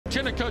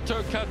Tēnā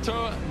koutou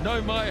katoa,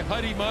 no mai,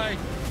 haere mai,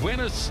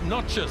 buenas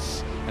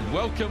noches, and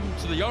welcome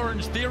to the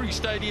Orangetheory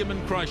Stadium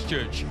in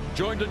Christchurch.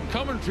 Joined in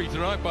commentary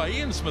tonight by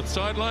Ian Smith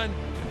sideline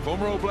and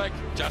former All Black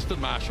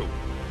Justin Marshall.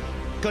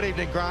 Good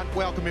evening, Grant.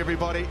 Welcome,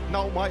 everybody.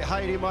 No mai,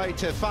 haere mai,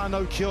 te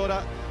whānau kia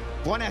ora.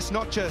 Buenas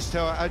noches to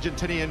our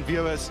Argentinian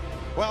viewers.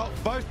 Well,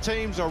 both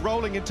teams are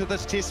rolling into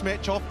this test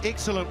match off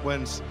excellent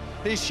wins.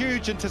 There's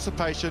huge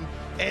anticipation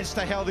as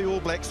to how the All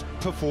Blacks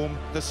perform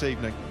this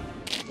evening.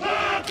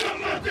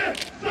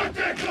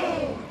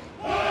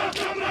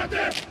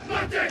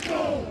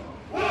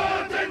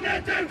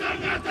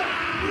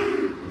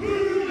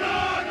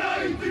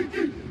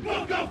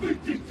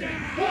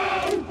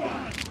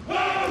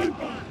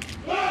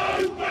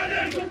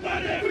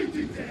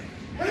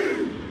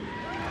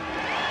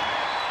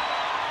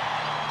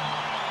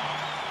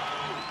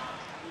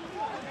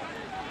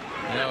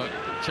 Now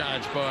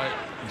charged by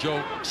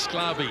Joel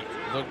Sclavi,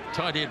 the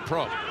tight head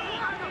prop.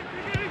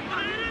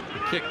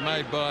 Kick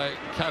made by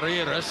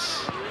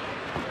Carreras.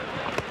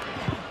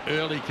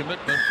 Early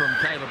commitment from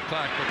Caleb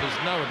Clark, but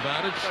there's no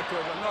advantage.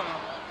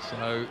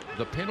 So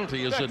the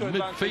penalty is in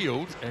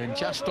midfield and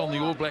just on the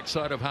All Black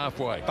side of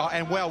halfway. Oh,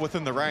 and well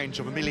within the range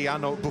of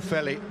Emiliano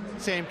Buffelli.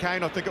 Sam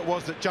Cane, I think it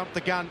was, that jumped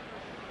the gun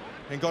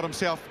and got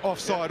himself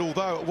offside,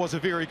 although it was a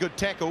very good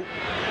tackle.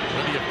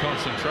 Plenty of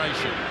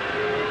concentration.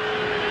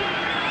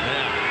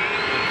 Now,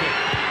 the kick.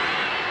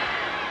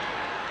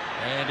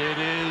 And it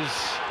is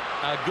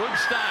a good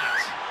start.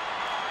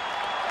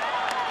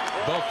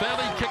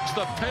 Buffelli kicks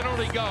the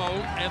penalty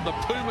goal and the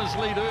Pumas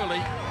lead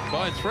early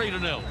by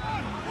 3-0.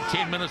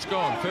 10 minutes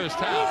gone, first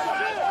half.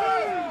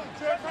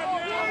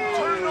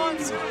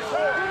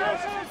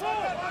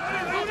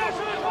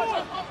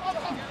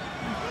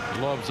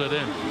 Lobs it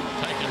in,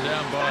 taken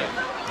down by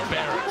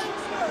Barrett.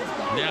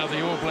 Now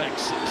the All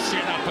Blacks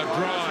set up a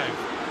drive.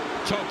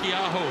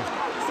 Tokiaho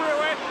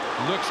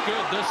looks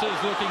good. This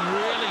is looking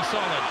really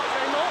solid.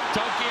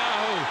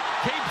 Tokiaho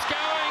keeps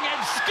going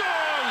and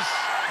scores!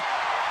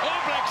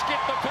 All Blacks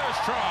get the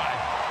first try.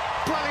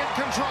 Brilliant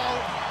control.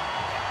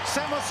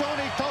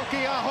 Samasoni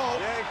Tokiaho.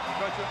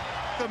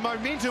 The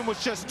momentum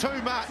was just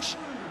too much.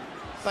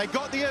 They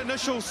got the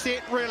initial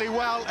set really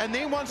well, and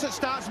then once it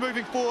starts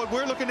moving forward,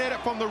 we're looking at it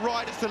from the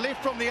right, it's the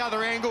left from the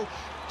other angle,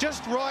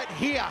 just right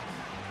here.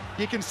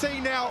 You can see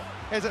now,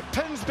 as it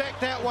pins back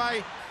that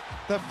way,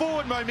 the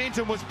forward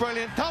momentum was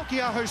brilliant.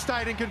 Tokiaho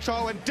stayed in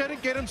control and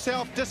didn't get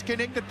himself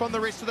disconnected from the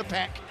rest of the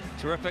pack.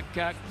 Terrific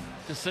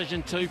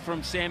decision too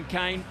from Sam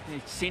Cane.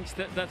 He sensed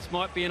that this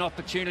might be an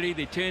opportunity.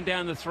 They turned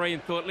down the three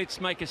and thought, let's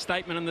make a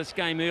statement in this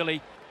game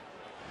early.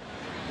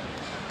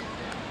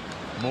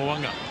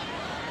 Mo'unga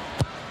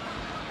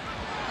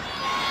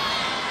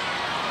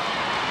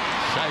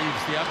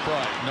saves the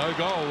upright. No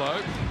goal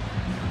though.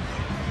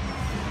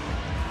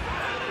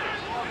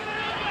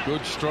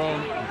 Good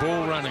strong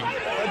ball running.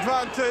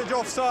 Advantage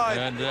offside.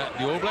 And the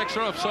All Blacks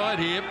are offside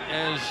here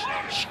as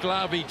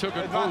Sclavi took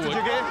it forward.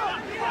 Again.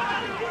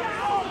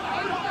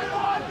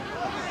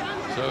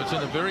 So it's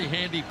in a very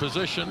handy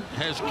position.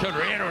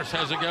 Carreras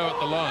has a go at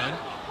the line.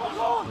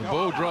 The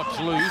ball drops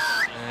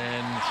loose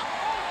and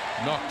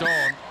knocked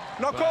on.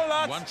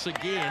 Lads. Once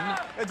again,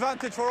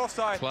 advantage for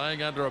offside.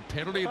 Playing under a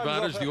penalty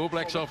advantage, the All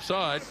Blacks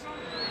offside.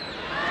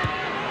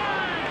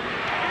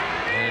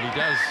 And he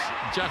does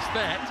just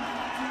that.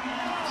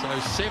 So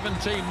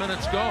 17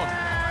 minutes gone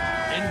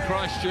in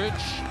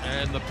Christchurch,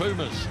 and the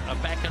Pumas are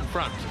back in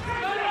front.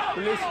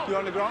 Release, you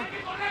on the ground.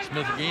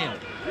 Smith again.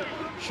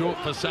 Short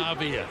for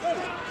Savia.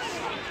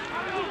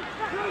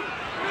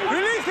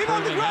 Release him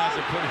on the ground.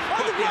 To put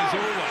it as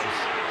always.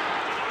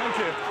 Thank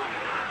you.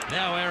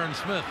 Now Aaron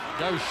Smith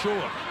goes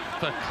short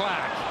for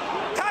Clark.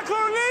 Tackle,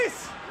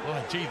 release.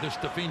 Oh, gee, this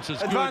defence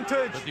is Advantage.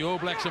 good, but the All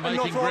Blacks are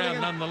making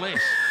ground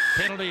nonetheless.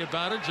 Penalty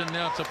advantage, and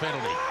now it's a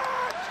penalty.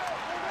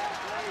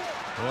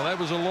 Well, that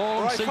was a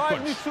long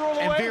sequence. 5 roll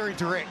away. And very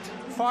direct.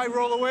 5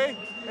 roll away,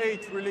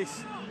 8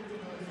 release.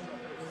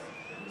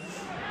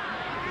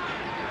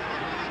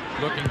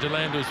 Looking to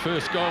land his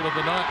first goal of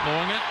the night,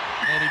 Mo'unga,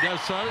 and he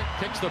does so,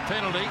 kicks the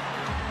penalty.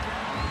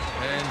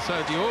 And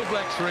so the All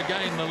Blacks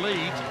regain the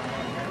lead.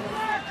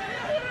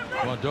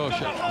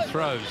 Mondosha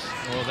throws.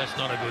 Oh, that's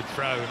not a good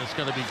throw, and it's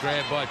going to be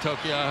grabbed by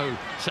Tokiaho.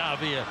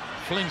 Savia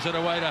flings it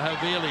away to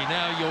Havili.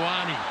 Now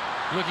Ioane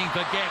looking for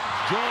gap.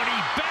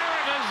 Geordie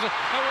Barrett is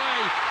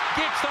away.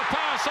 Gets the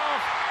pass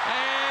off,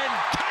 and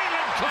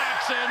Caleb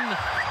Clarkson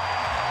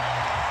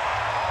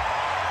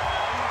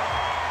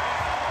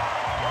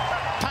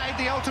paid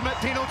the ultimate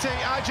penalty.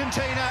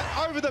 Argentina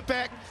over the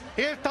back.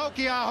 Here's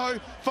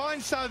Tokiaho,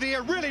 finds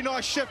Savia. Really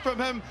nice shift from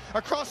him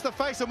across the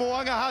face of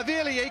Mo'unga.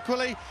 Havili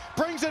equally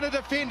brings in a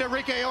defender,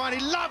 Ricky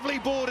Ioane. Lovely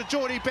ball to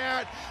Geordie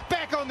Barrett.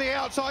 Back on the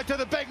outside to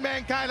the big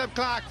man, Caleb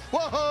Clark.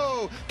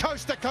 Whoa!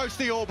 Coast to coast,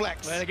 the All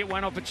Blacks. Well, they get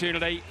one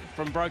opportunity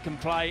from broken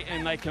play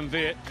and they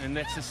convert, and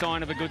that's the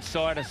sign of a good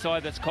side, a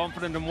side that's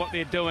confident in what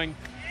they're doing.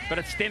 But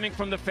it's stemming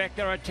from the fact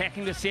they're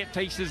attacking the set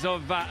pieces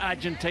of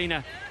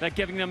Argentina. They're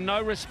giving them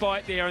no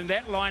respite there, and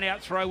that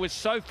line-out throw was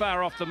so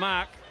far off the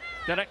mark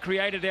that it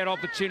created that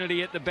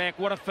opportunity at the back.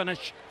 What a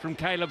finish from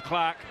Caleb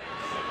Clark.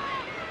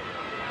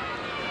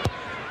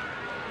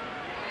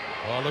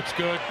 Oh, looks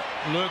good.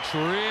 Looks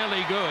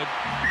really good.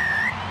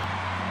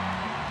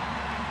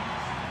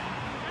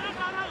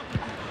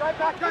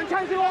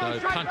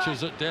 So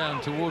punches it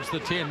down towards the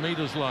 10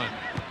 metres line.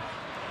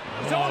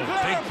 Oh,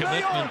 big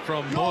commitment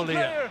from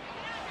Molia.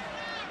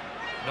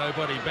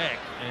 Nobody back.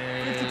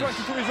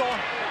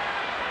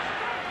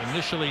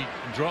 Initially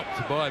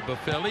dropped by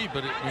Buffelli,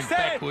 but it went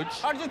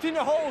backwards.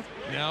 Argentina hold.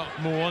 Now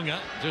Mo'unga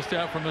just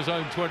out from his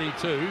own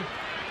 22.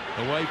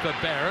 Away for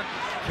Barrett.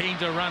 Keen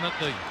to run at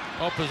the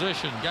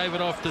opposition. Gave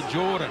it off to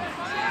Jordan.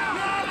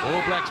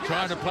 All Blacks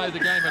trying to play the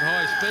game at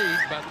high speed,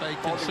 but they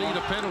concede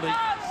a penalty.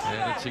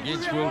 And it's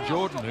against Will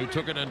Jordan, who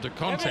took it into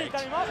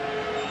contact.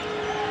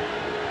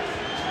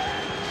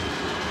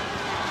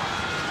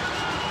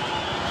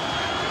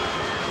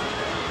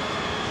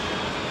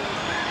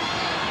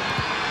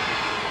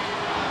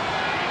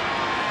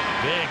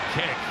 Big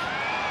kick.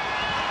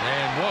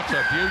 And what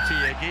a beauty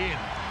again.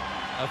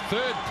 A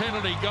third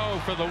penalty goal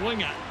for the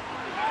winger.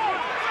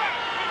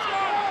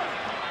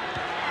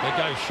 They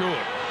go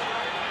short.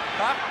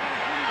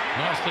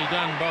 Nicely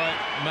done by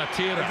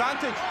Matera.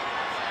 Advantage.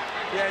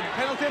 Yeah,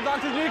 penalty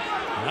advantage, Nick.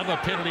 Another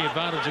penalty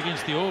advantage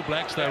against the All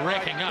Blacks. They're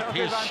racking up.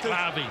 Here's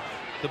Slavi,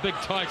 the big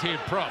tight head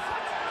prop.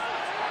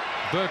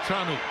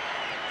 Bertranu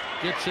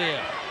gets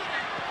there.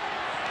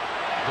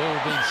 Ball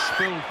being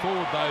spilled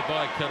forward though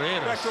by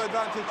Carreras. Back to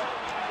advantage.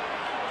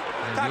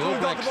 And the All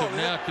Blacks have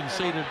now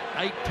conceded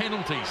 8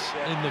 penalties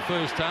in the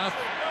first half.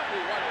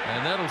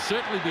 And that'll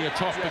certainly be a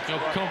topic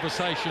of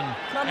conversation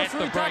at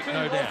the break,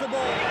 no doubt.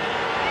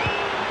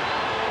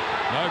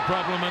 No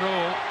problem at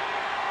all.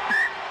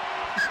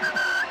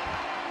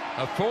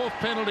 A 4th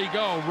penalty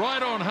goal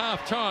right on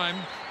half-time.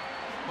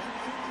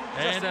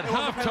 And at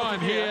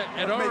half-time here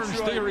at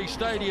Orangetheory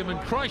Stadium in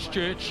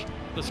Christchurch,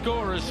 the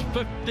score is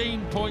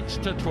 15 points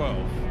to 12.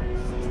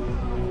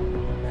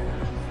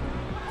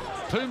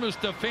 Pumas'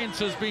 defence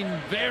has been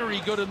very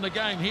good in the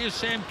game. Here's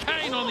Sam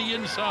Cane on the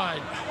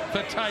inside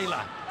for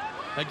Taylor.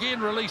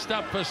 Again released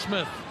up for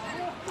Smith.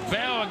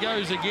 Bauer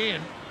goes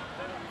again.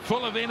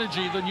 Full of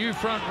energy, the new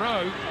front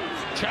row.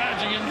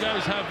 Charging in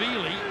goes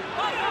Havili.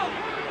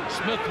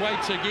 Smith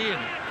waits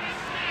again.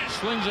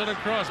 Slings it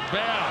across.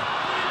 Bauer.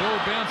 Ball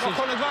bounces. Knock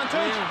on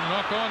advantage.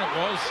 Knock on it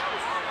was.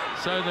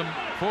 So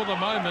for the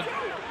moment,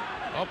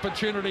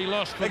 opportunity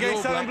lost for the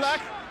All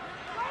Blacks.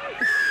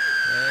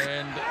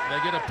 And they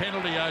get a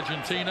penalty,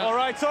 Argentina. All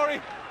right,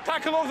 sorry.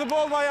 Tackle off the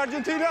ball by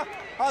Argentina.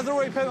 Other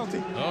way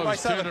penalty. Oh,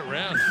 he's turned it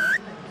round.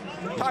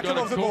 He's Tackle got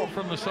a off the call ball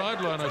from the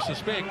sideline, I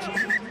suspect.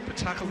 The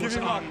tackle was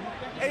Give him on.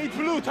 8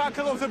 blue,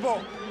 tackle off the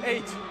ball.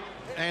 8.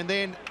 And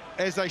then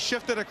as they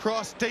shift it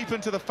across deep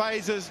into the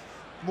phases,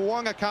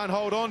 Mo'unga can't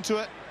hold on to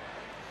it.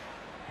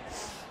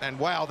 And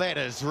wow, that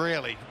is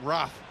really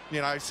rough.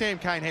 You know, Sam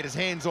Cane had his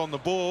hands on the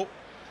ball.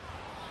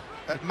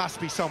 It must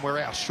be somewhere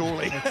else,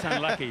 surely. It's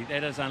unlucky.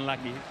 That is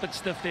unlucky. A bit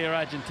stiff there,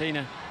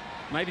 Argentina.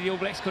 Maybe the All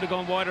Blacks could have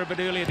gone wider a bit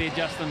earlier there,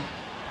 Justin.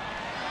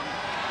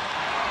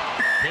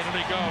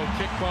 Penalty goal,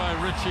 kicked by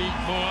Richie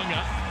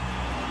Mo'unga.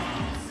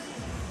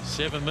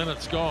 7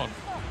 minutes gone.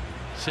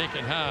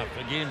 Second half,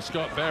 again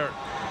Scott Barrett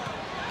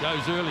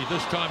goes early,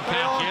 this time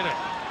can't get it.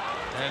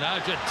 And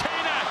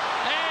Argentina,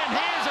 and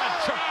here's a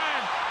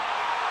try.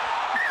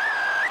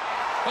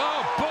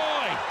 Oh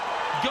boy,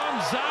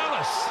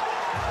 Gonzalez.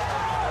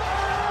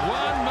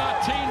 Juan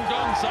Martin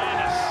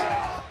Gonzalez.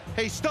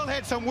 He still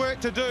had some work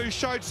to do,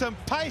 showed some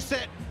pace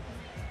that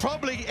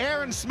probably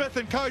Aaron Smith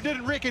and co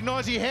didn't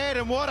recognise he had,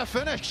 and what a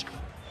finish.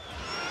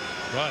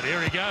 Right,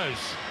 here he goes.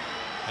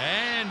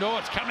 And, oh,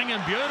 it's coming in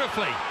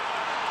beautifully.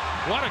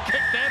 What a kick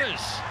that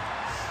is.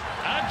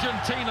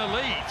 Argentina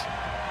lead.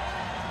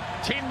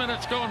 10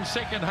 minutes gone,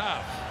 second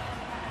half.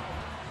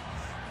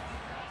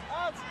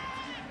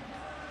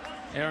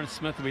 Aaron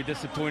Smith will be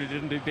disappointed,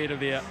 didn't do better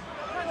there.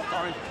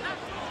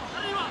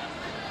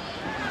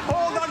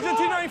 Hold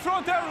Argentina in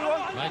front,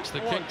 everyone. Makes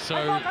the kick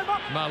so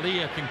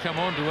Malia can come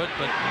onto it,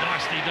 but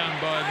nicely done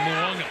by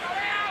Mo'unga.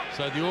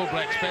 So the All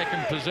Blacks back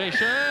in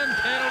possession.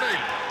 Penalty.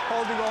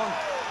 Holding on.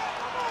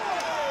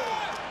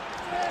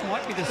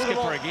 Might be the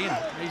skipper again.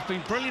 He's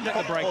been brilliant at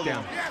the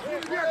breakdown.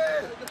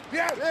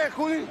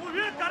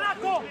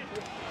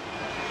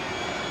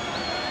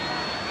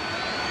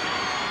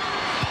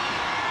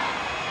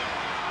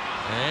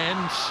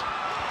 And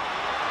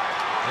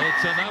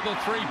it's another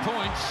 3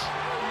 points.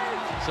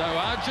 So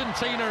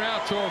Argentina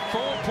out to a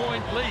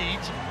 4-point lead.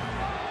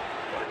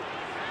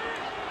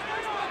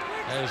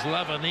 As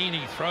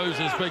Lavanini throws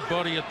his big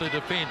body at the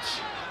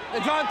defence.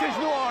 Advantage,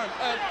 no arm.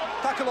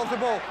 Tackle off the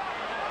ball.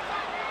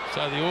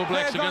 So the All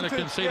Blacks are going to Advantage,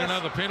 concede yes.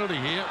 another penalty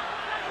here.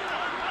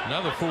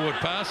 Another forward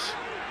pass,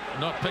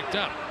 not picked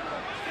up.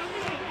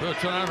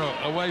 Bertrano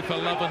away for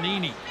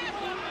Lavanini.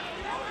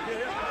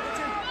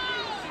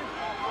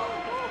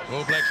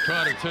 All Blacks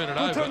try to turn it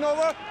Good over.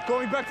 turnover,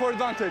 going back for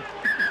advantage.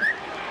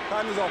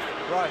 Time is off,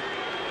 right.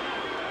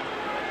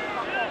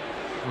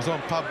 It was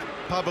on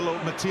Pablo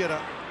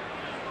Matera.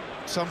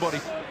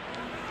 Somebody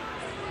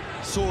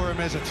saw him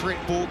as a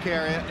threat ball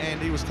carrier and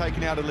he was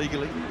taken out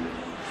illegally.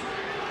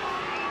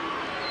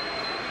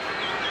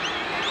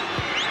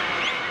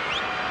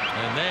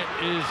 And And that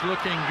is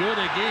looking good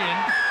again,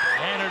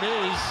 and it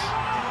is.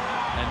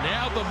 And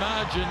now the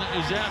margin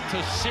is out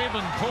to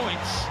 7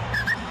 points.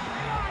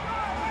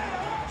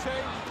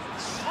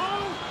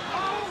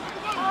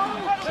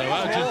 So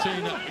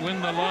Argentina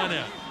win the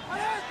line-out.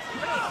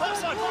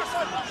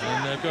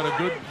 And they've got a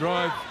good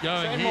drive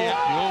going here.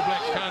 The All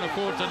Blacks can't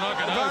afford to knock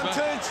it over.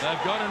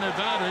 They've got an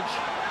advantage.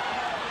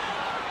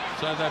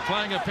 So they're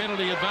playing a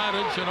penalty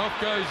advantage, and off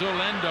goes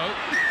Orlando.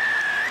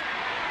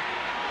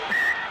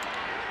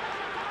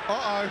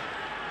 Uh-oh.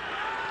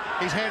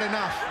 He's had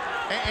enough.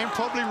 And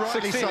probably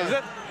rightly 16, so. is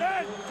it?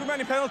 Too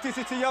many penalties.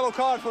 It's a yellow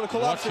card for the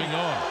collapsing. Watching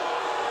on.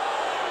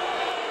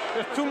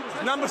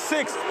 There's number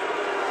 6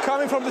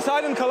 coming from the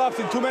side and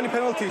collapsing. Too many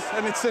penalties,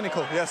 and it's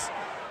cynical, yes.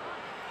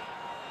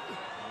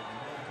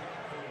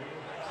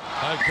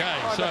 Okay,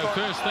 so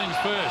first things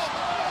first.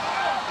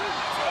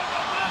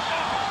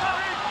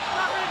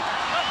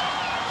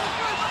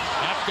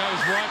 Up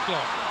goes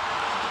Whitelock.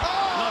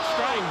 Not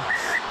straight.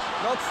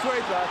 Not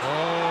straight, lad.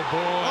 Oh,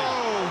 boy.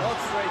 Not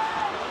straight.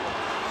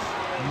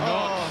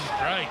 Not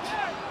straight.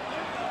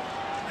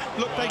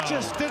 Look, they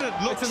just didn't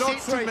look set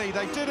to me.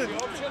 They didn't.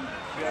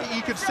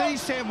 You could see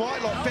Sam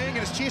Whitelock banging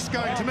his chest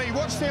going to me.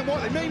 Watch Sam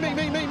Whitelock.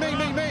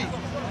 Me.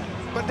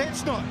 But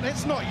that's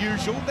not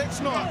usual.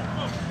 That's not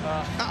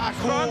a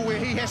call where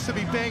he has to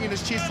be banging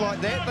his chest like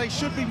that. They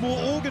should be more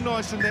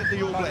organised than that,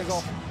 the All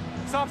Blacks.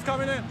 Sub's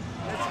coming in.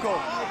 Let's go.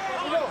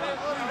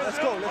 Let's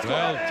go.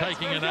 Well,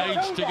 taking an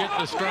age to get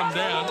the scrum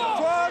down.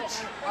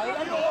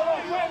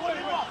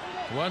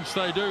 Once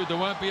they do, there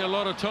won't be a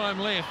lot of time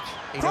left.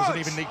 He doesn't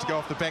even need to go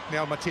off the back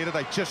now, Matera.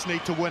 They just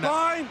need to win it.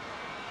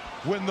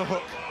 Win the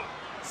hook.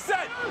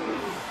 Set.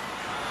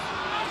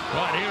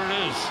 Right, here it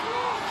is.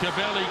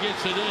 Cabelli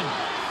gets it in.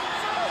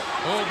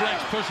 All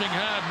Blacks pushing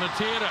hard.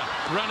 Matera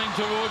running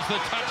towards the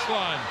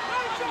touchline.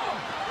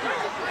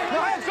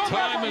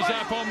 Time is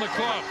up on the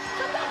clock.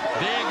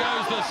 There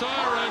goes the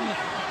siren,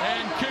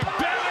 and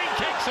Cabelli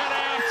kicks it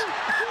out.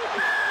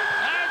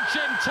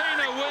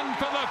 Argentina win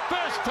for the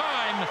first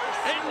time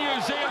in New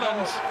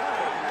Zealand.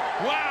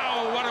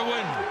 Wow, what a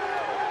win.